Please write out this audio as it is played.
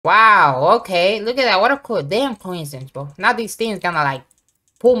Wow, okay. Look at that. What a cool damn coincidence, bro. Now these things gonna like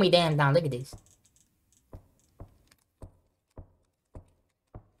pull me damn down. Look at this.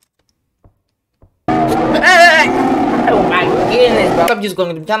 Oh my goodness, bro. I'm just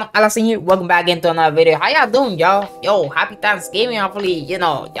going to the channel. OutxLasting here. Welcome back into another video. How y'all doing, y'all? Yo, happy Thanksgiving. Hopefully,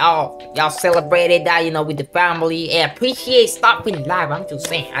 y'all celebrated that, with the family. And appreciate stopping live. I'm just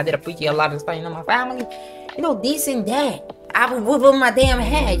saying, I did appreciate a lot of stuff, my family. This and that. I was whooping my damn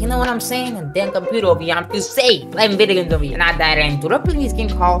head, you know what I'm saying? And then computer over here, I'm just saying, playing video games over here. And I died into this game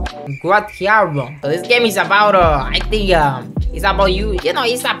called Gratiarum. So this game is about, I think, it's about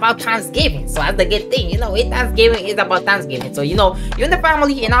it's about Thanksgiving. So that's the good thing, Thanksgiving is about Thanksgiving. So, you're in the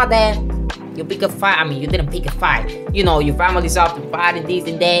family and all that. You pick a fight. I mean, you didn't pick a fight. Your family's off to fight and this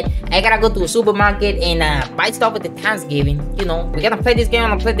and that. I gotta go to a supermarket and buy stuff with the Thanksgiving. We're gonna play this game.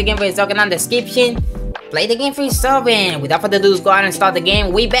 I'm gonna play the game for yourself in the description. Play the game for yourself, and without further ado, go ahead and start the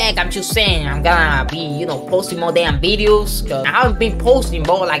game. We back. I'm just saying, I'm gonna be, posting more damn videos. Cause I haven't been posting,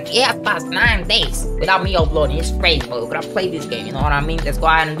 bro, like past 9 days without me uploading. It's crazy, bro. But I play this game, you know what I mean? Let's go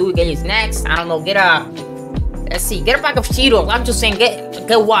ahead and do it. Get his next. I don't know. Let's see. Get a pack of Cheetos. I'm just saying,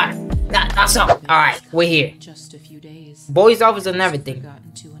 get water. That's all. All right, we're here. Just a few days. Boys' office and everything. Got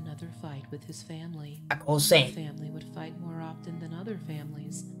into another fight with his family. Like I was saying. The family would fight more often than other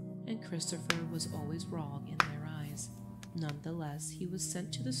families, and Christopher was always wrong in their eyes. Nonetheless, he was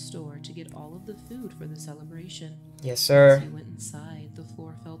sent to the store to get all of the food for the celebration. Yes, sir. As he went inside, the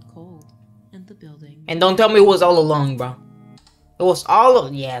floor felt cold, and the building. And don't tell me it was all along, bro. It was all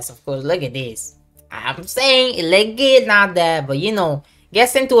of. Yes, of course. Look at this. I'm saying it look good, not that, but get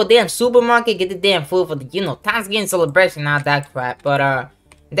sent to a damn supermarket, get the damn food for the, Thanksgiving celebration, not that crap. But,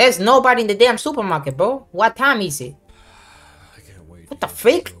 there's nobody in the damn supermarket, bro. What time is it? I can't wait. What the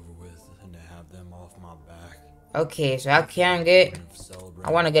freak? And to have them off my back. Okay, so I can't get.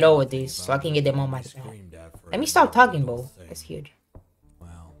 I want to get over this, so I can get them on my back. Let me stop talking, bro. That's huge.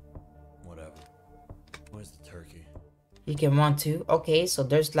 Well, whatever. Where's the turkey? You can want to. Okay, so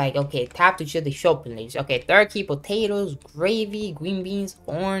there's like, okay, tap to show the shopping list. Okay, turkey, potatoes, gravy, green beans,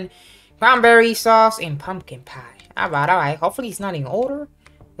 corn, cranberry sauce, and pumpkin pie. Alright. Hopefully it's not in order.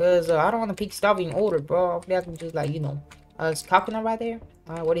 Because I don't want to pick stuff in order, bro. Hopefully I can just like, it's coconut right there.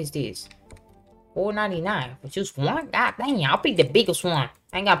 Alright, what is this? $4.99 for just one? God dang, I'll pick the biggest one.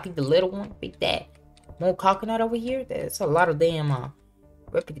 I ain't gotta pick the little one. Pick that. More coconut over here. That's a lot of damn,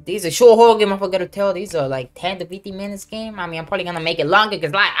 these are short haul game. I forgot to tell. These are like 10 to 50 minutes game. I mean, I'm probably gonna make it longer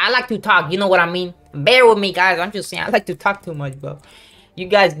because I like to talk. You know what I mean? Bear with me, guys. I'm just saying I like to talk too much, bro. You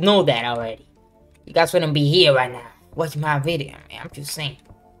guys know that already. You guys wouldn't be here right now watching my video, man. I'm just saying.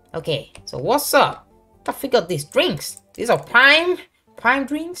 Okay, so what's up? I figured these drinks. These are prime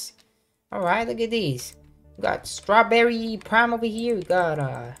drinks. All right, look at these. We got strawberry prime over here. We got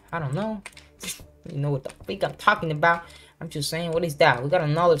I don't know. You know what the freak I'm talking about. I'm just saying, what is that? We got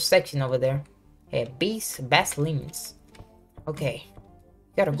another section over there. Hey, best lemons. Okay.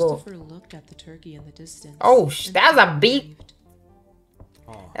 Gotta go. Christopher looked at the turkey in the distance. Oh, that's a big.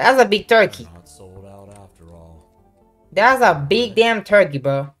 That's a big turkey. Not sold out after all. That's a big damn turkey,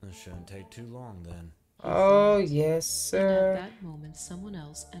 bro. It shouldn't take too long then. Oh, yes, sir. And at that moment, someone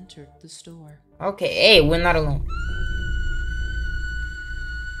else entered the store. Okay, hey, we're not alone.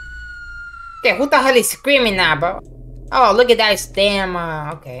 Okay, who the hell is screaming now, bro? Oh, look at that damn,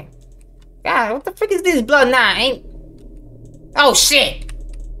 okay. God, what the frick is this blood now? Oh, shit.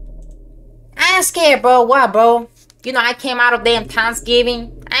 I ain't scared, bro. Why, bro? I came out of damn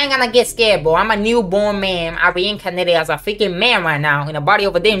Thanksgiving. I ain't gonna get scared, bro. I'm a newborn man. I reincarnated as a freaking man right now in the body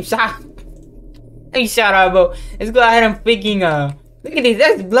of a damn child. Hey, shut up, bro. Let's go ahead and freaking, look at this.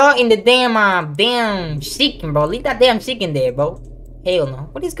 There's blood in the damn chicken, bro. Leave that damn chicken there, bro. Hell no.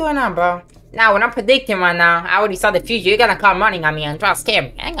 What is going on, bro? Now, when I'm predicting right now, I already saw the future. You're gonna come running at me and try to scare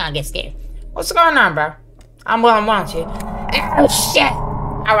me. I ain't gonna get scared. What's going on, bro? I'm gonna want you. Oh, shit.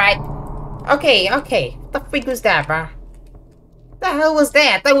 Alright. Okay. What the freak was that, bro? What the hell was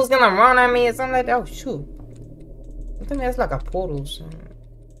that? I thought it was gonna run at me or something like that. Oh, shoot. I think that's like a portal.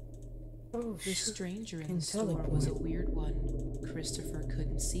 Oh, the stranger in the store was a weird one. Christopher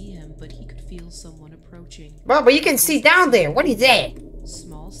couldn't see him, but he could feel someone approaching. Bro, but you can see down there. What is that?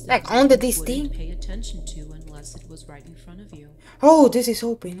 Small steps like under this thing? Pay attention to unless it was right in front of you. Oh, this is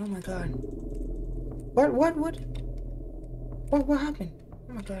open. Oh my god. What happened?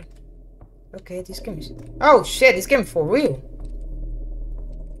 Oh my god. Okay, this game is. Oh shit, this game is for real.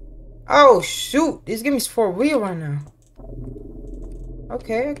 Oh shoot, this game is for real right now.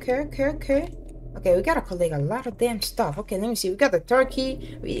 Okay. Okay, we gotta collect a lot of damn stuff. Okay, let me see. We got the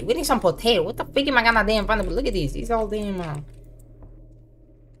turkey. We need some potato. What the freak am I gonna damn find? Look at these. These all damn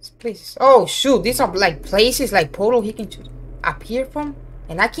This place. Oh shoot, these are like places like portal he can appear from.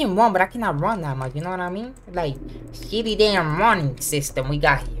 And I can run, but I cannot run that much, you know what I mean? Like, shitty damn running system we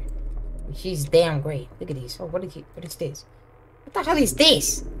got here. She's damn great. Look at this. Oh, what is this? What the hell is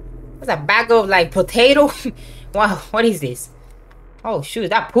this? What's a bag of like potato? Wow, what is this? Oh shoot, is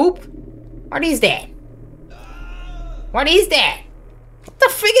that poop? What is that? What is that? What the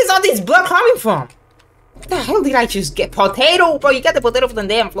frick is all this blood coming from? What the hell did I just get? Potato? Bro, you got the potato from the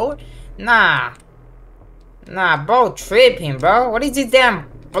damn floor? Nah. Nah, bro, tripping, bro. What is this damn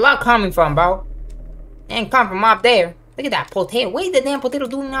blood coming from, bro? It ain't come from up there. Look at that potato. What is the damn potato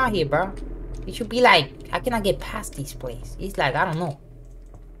doing out here, bro? It should be like, I cannot get past this place. It's like, I don't know.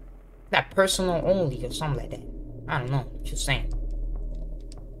 That personal only or something like that. I don't know. Just saying.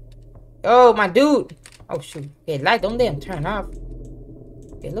 Oh, my dude. Oh, shoot. Okay, light don't damn turn off.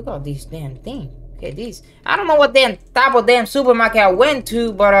 Okay, look at all these damn things. Okay, these. I don't know what damn type of damn supermarket I went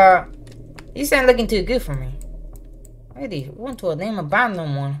to, but, this ain't looking too good for me. Look at these. Went to a damn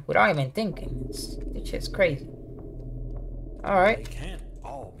abandoned one without even thinking. It's just crazy. Alright. They can't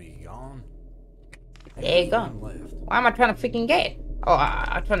all be gone. There you go. Why am I trying to freaking get? Oh,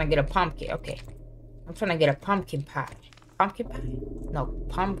 I'm trying to get a pumpkin. Okay. I'm trying to get a pumpkin pie. Pumpkin pie? No,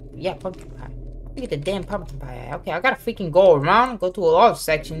 yeah, pumpkin pie. Look at the damn pumpkin pie. Okay, I gotta freaking go around, go to a lot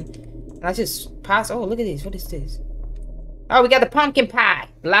section. And I just pass. Oh, look at this. What is this? Oh, we got the pumpkin pie.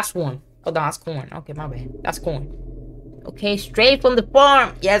 The last one. Oh, no, that's corn. Okay, my bad. That's corn. Okay, straight from the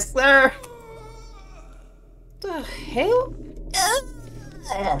farm. Yes, sir. What the hell?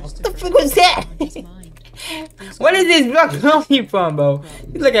 What the frick was that? What is this block coming from, bro?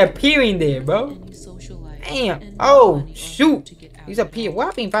 He's like appearing there, bro. Damn. Oh, shoot. He's up here. What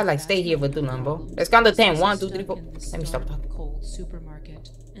happened if I like stay here for too long, bro? Let's count to 10. 1, 2, 3, 4. Let me stop talking. Cold supermarket,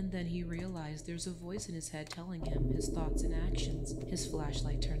 and then he realized there's a voice in his head telling him his thoughts and actions. His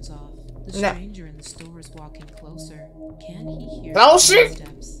flashlight turns off. The stranger in the store is walking closer. Can he hear closer?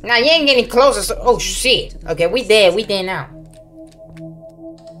 Steps? Nah, you ain't getting closer. So oh shit. Okay, we there. We there now.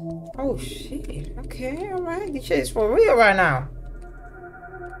 Oh shit. Okay, alright. This shit is for real right now.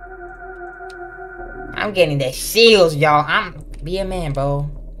 I'm getting the shields, y'all. Be a man, bro.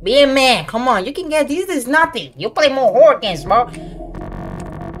 Be a man. Come on, you can get this. Is nothing. You play more horror games, bro.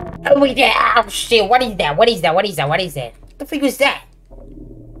 Oh, we there. Oh shit. What is that? What is that? What is that? What is that? What the freak was that?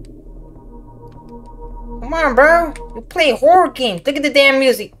 Come on, bro. You play horror games. Look at the damn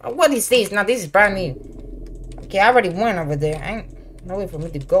music. What is this? Now, this is brand new. Okay, I already went over there. I ain't no way for me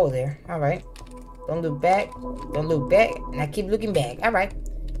to go there. Alright. Don't look back. Don't look back. And I keep looking back. Alright.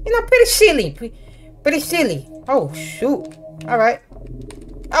 You know, pretty silly. Pretty silly. Oh, shoot. Alright.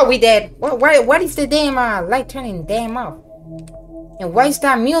 Oh, we dead. What is the damn light turning damn off? And why is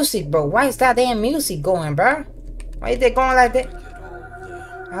that music, bro? Why is that damn music going, bro? Why is it going like that?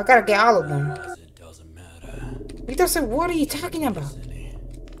 I gotta get all of them. It doesn't. What are you talking about?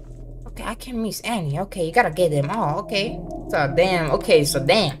 Okay, I can't miss any. Okay, you gotta get them all. Okay. So damn. Okay, so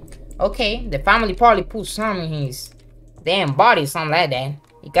damn. Okay, the family probably put some in his damn body, something like that.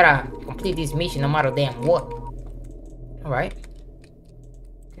 You gotta complete this mission no matter damn what. Alright.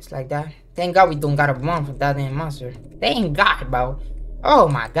 Just like that. Thank God we don't gotta run from that damn monster. Thank God, bro. Oh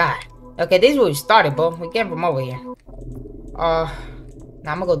my God. Okay, this is where we started, bro. We came from over here.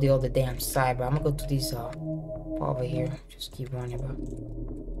 Now I'm gonna go to the other damn side, bro. I'm gonna go to this over here. Just keep running, bro.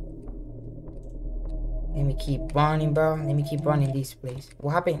 Let me keep running, bro. Let me keep running this place.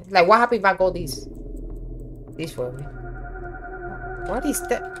 What happened? Like, what happened if I go this way? What is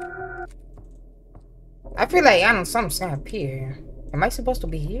that? I feel like I don't. Something's gonna appear here. Am I supposed to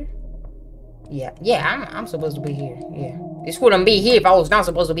be here? Yeah. I'm supposed to be here. Yeah. This wouldn't be here if I was not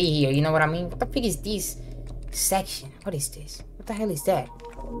supposed to be here. You know what I mean? What the fuck is this section? What is this? What the hell is that?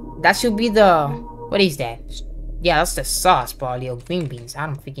 That should be the. What is that? Yeah, that's the sauce, probably, or green beans. I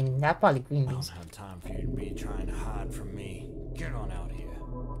don't freaking. That's probably green beans. I don't have time for you to be trying to hide from me. Get on out here.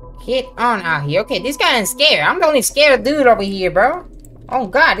 Get on out here. Okay, this guy ain't scared. I'm the only scared dude over here, bro. Oh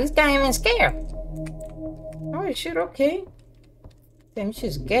God, this guy ain't even scared. Oh shit. Okay. Let me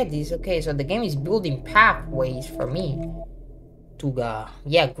just get these. Okay, so the game is building pathways for me to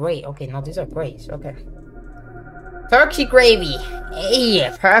yeah, great. Okay, no, these are great. Okay. Turkey gravy.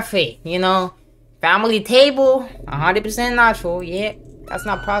 Hey, perfect. You know. Family table, 100% natural. Yeah, that's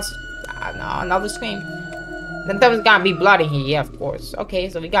not possible. No, another scream. Then there's gonna be blood in here. Yeah, of course. Okay,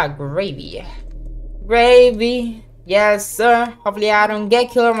 so we got gravy. Gravy. Yes, sir. Hopefully I don't get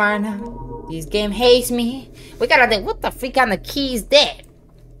killed right now. This game hates me. We gotta think, what the freak kind of key is that?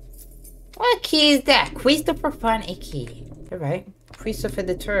 What key is that? Christopher found a key. Alright. Christopher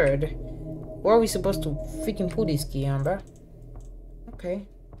the Third. Where are we supposed to freaking put this key on, bro? Okay.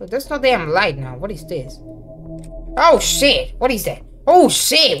 But there's no damn light now. What is this? Oh shit! What is that? Oh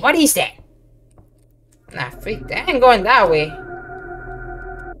shit! What is that? Nah, freak that. I ain't going that way.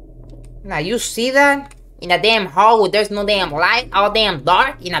 Now you see that? In a damn hall where there's no damn light, all damn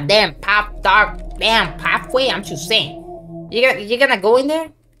dark, in a damn dark damn pathway. I'm just saying. You gonna go in there?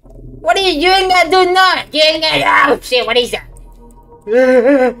 What are you ain't gonna do nothing? You ain't gonna. Oh shit! What is that?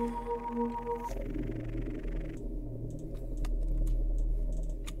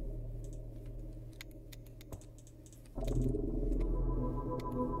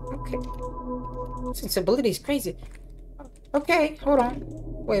 Okay. Sensibility is crazy. Okay, hold on.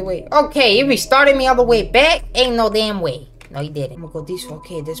 Wait. Okay, he restarted me all the way back. Ain't no damn way. No, he didn't. I'm gonna go this way.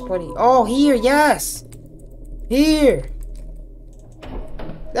 Okay, this party. Oh, here, yes. Here.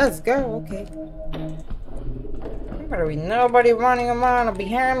 Let's go. Okay. There be nobody running around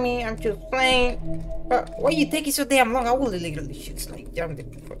behind me. I'm just playing. Why you taking so damn long? I will literally just like jump it.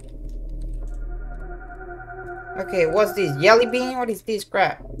 Okay, what's this? Jelly bean? What is this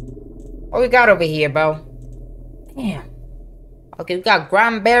crap? What we got over here, bro? Damn. Okay, we got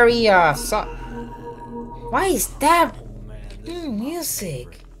cranberry why is that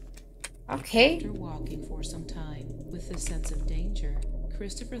music? Okay. After walking for some time with a sense of danger,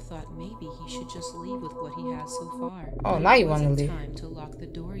 Christopher thought maybe he should just leave with what he has so far. Oh, now you want to leave. It wasn't time to lock the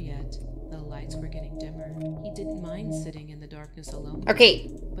door yet. The lights were getting dimmer. He didn't mind sitting in the darkness alone. Okay.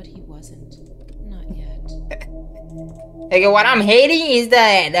 But he wasn't. Not yet. Okay, what I'm hating is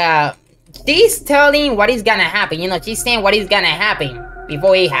that she's telling what is gonna happen. You know, she's saying what is gonna happen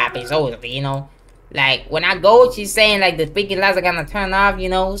before it happens. Obviously, you know, like when I go, she's saying like the freaking lights are gonna turn off. You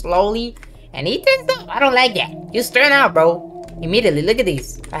know, slowly, and he turns off. I don't like that. Just turn out, bro. Immediately. Look at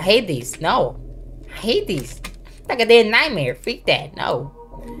this. I hate these. No, I hate these. Like a damn nightmare. Freak that. No.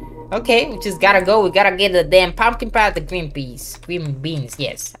 Okay, we just gotta go. We gotta get the damn pumpkin pie, the green peas, green beans.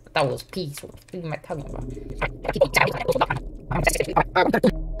 Yes, that was peas. What am I talking about?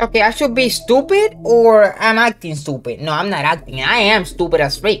 Okay, I should be stupid or I'm acting stupid. No, I'm not acting. I am stupid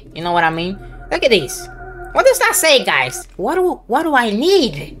as freak. You know what I mean? Look at this. What does that say, guys? What do I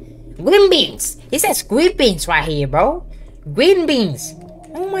need? Green beans. It says green beans right here, bro. Green beans.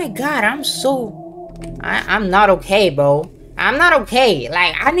 Oh my god, I'm not okay, bro. I'm not okay.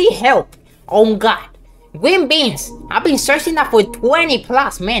 Like, I need help. Oh god. Green beans. I've been searching that for 20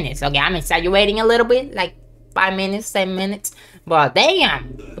 plus minutes. Okay, I'm exaggerating a little bit. Like 5 minutes, 7 minutes. But damn.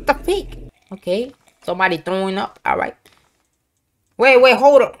 What the fuck? Okay. Somebody throwing up. Alright. Wait,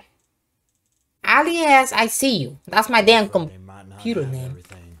 hold on. Alias, I see you. That's my damn computer name.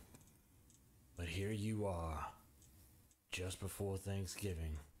 But here you are. Just before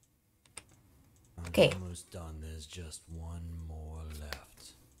Thanksgiving. Okay. Almost done. There's just one more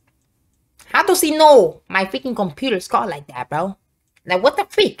left. How does he know my freaking computer's called like that, bro? Like, what the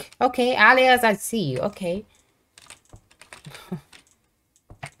freak? Okay, alias, I see you. Okay.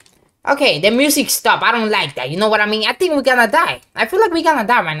 Okay, the music stopped. I don't like that. You know what I mean? I think we're gonna die. I feel like we're gonna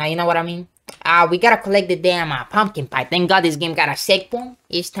die right now. You know what I mean? We gotta collect the damn pumpkin pie. Thank God this game got a checkpoint.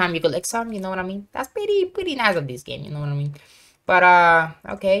 Each time you collect some, you know what I mean? That's pretty nice of this game. You know what I mean? But,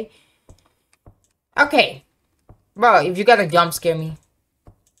 okay. Okay. Bro, if you gotta jump scare me,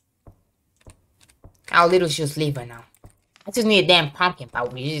 I'll literally just leave right now. I just need a damn pumpkin pie,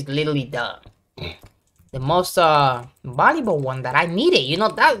 which is literally the most valuable one that I needed. You know,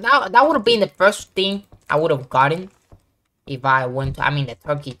 that would have been the first thing I would have gotten if I went to, I mean, the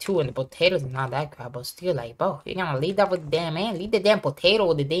turkey too and the potatoes and all that crap. But still, like, bro, you're gonna leave that with the damn man. Leave the damn potato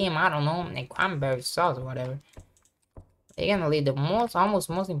with the damn, I don't know, like cranberry sauce or whatever. You're gonna leave the almost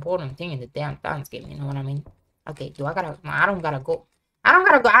most important thing in the damn Thanksgiving. You know what I mean? Okay, do I gotta? No, I don't gotta go. I don't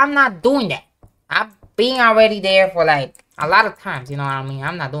gotta go. I'm not doing that. I've been already there for like a lot of times. You know what I mean?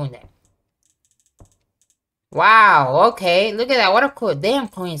 I'm not doing that. Wow. Okay. Look at that. What a cool damn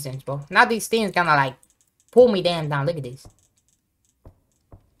coincidence, bro. Now these things gonna like pull me damn down. Look at this.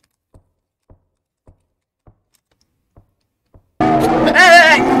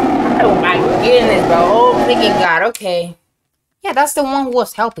 Oh my goodness, bro. Oh freaking god. Okay. Yeah, that's the one who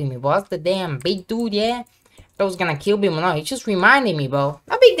was helping me, bro. That's the damn big dude, yeah. That was gonna kill me, but no, he just reminded me, bro.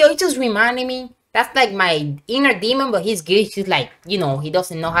 No big deal, he just reminded me. That's like my inner demon, but he's good. He's like, you know, he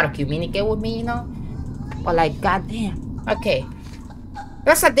doesn't know how to communicate with me, you know? But like, goddamn. Okay.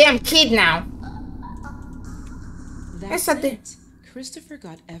 That's a damn kid now. That's it. Christopher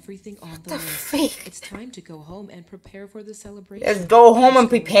got everything on the list. Freak? It's time to go home and prepare for the celebration. Let's go home and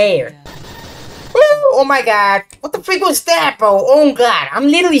prepare. Woo! Oh my god. What the freak was that, bro? Oh god. I'm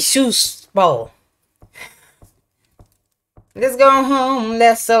literally shoes, bro. Let's go home,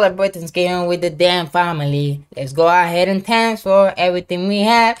 let's celebrate Thanksgiving with the damn family. Let's go ahead and thanks for everything we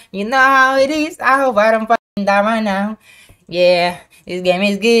have. You know how it is, I hope I don't fucking die right now. Yeah, this game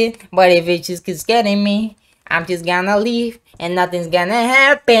is good, but if it just keeps getting me, I'm just gonna leave and nothing's gonna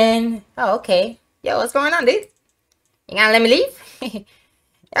happen. Oh, okay. Yo, what's going on, dude? You gonna let me leave?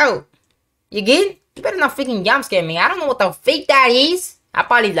 Yo, you good? You better not freaking jump scare me. I don't know what the fake that is. I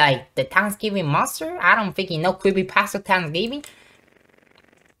probably like the Thanksgiving monster. I don't freaking know creepypasta Thanksgiving.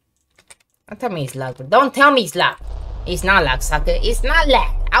 Don't tell me it's locked. Don't tell me it's locked. It's not locked, sucker. It's not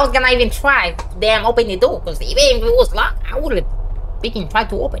locked. I was gonna even try to damn open the door. Because even if it was locked, I would have freaking tried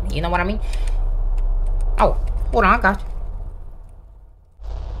to open it. You know what I mean? Oh, hold on, I got you.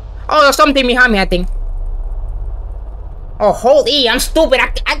 Oh, there's something behind me, I think. Oh, hold E. I'm stupid.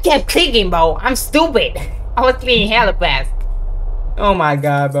 I kept clicking, bro. I'm stupid. I was clicking hella fast. Oh my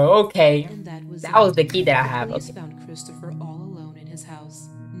god, bro. Okay. And that was the key that I have. Police Okay. found Christopher all alone in his house.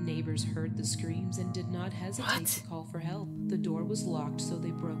 Neighbors heard the screams and did not hesitate to call for help. The door was locked, so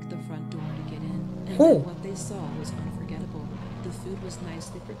they broke the front door to get in. And then what they saw was unforgettable. The food was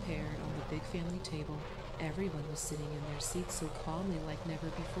nicely prepared on the big family table. Everyone was sitting in their seats so calmly like never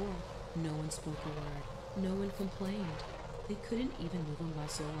before. No one spoke a word. No one complained. They couldn't even move a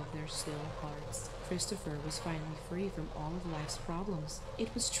muscle of their still hearts. Christopher was finally free from all of life's problems.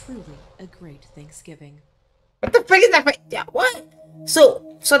 It was truly a great Thanksgiving. What the frick is that? Yeah, what?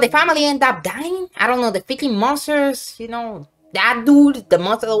 So the family ended up dying? I don't know, the freaking monsters, you know, that dude, the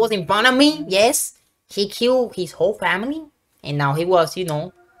monster that was in front of me, yes, he killed his whole family. And now he was, you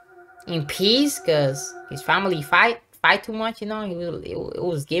know, in peace because his family fight too much, you know, it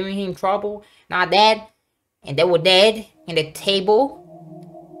was giving him trouble. Now dead, and they were dead in the table.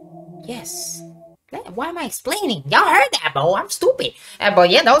 Yes. Why am I explaining? Y'all heard that, bro. I'm stupid. But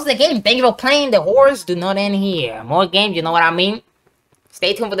yeah, that was the game. Thank you for playing. The horrors do not end here. More games, you know what I mean?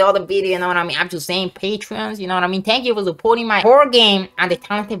 Stay tuned for the other video, you know what I mean? I'm just saying, Patreons, you know what I mean? Thank you for supporting my horror game and the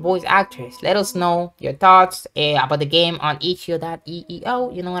talented voice actress. Let us know your thoughts about the game on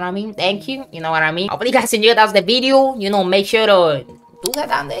itch.eo, you know what I mean? Thank you, you know what I mean? Hopefully you guys enjoyed. That was the video. You know, make sure to do that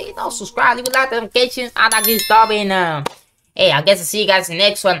down there, you know, subscribe, leave a like, notifications, all that good stuff. And hey, I guess I'll see you guys in the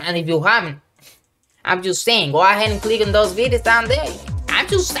next one. And if you haven't, I'm just saying, go ahead and click on those videos down there. I'm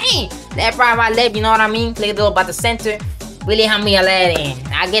just saying, left, right, right, left, you know what I mean? Click it up by the center. Really help me a lot. And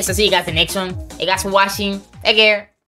I guess I'll see you guys in the next one. Hey guys for watching. Take care.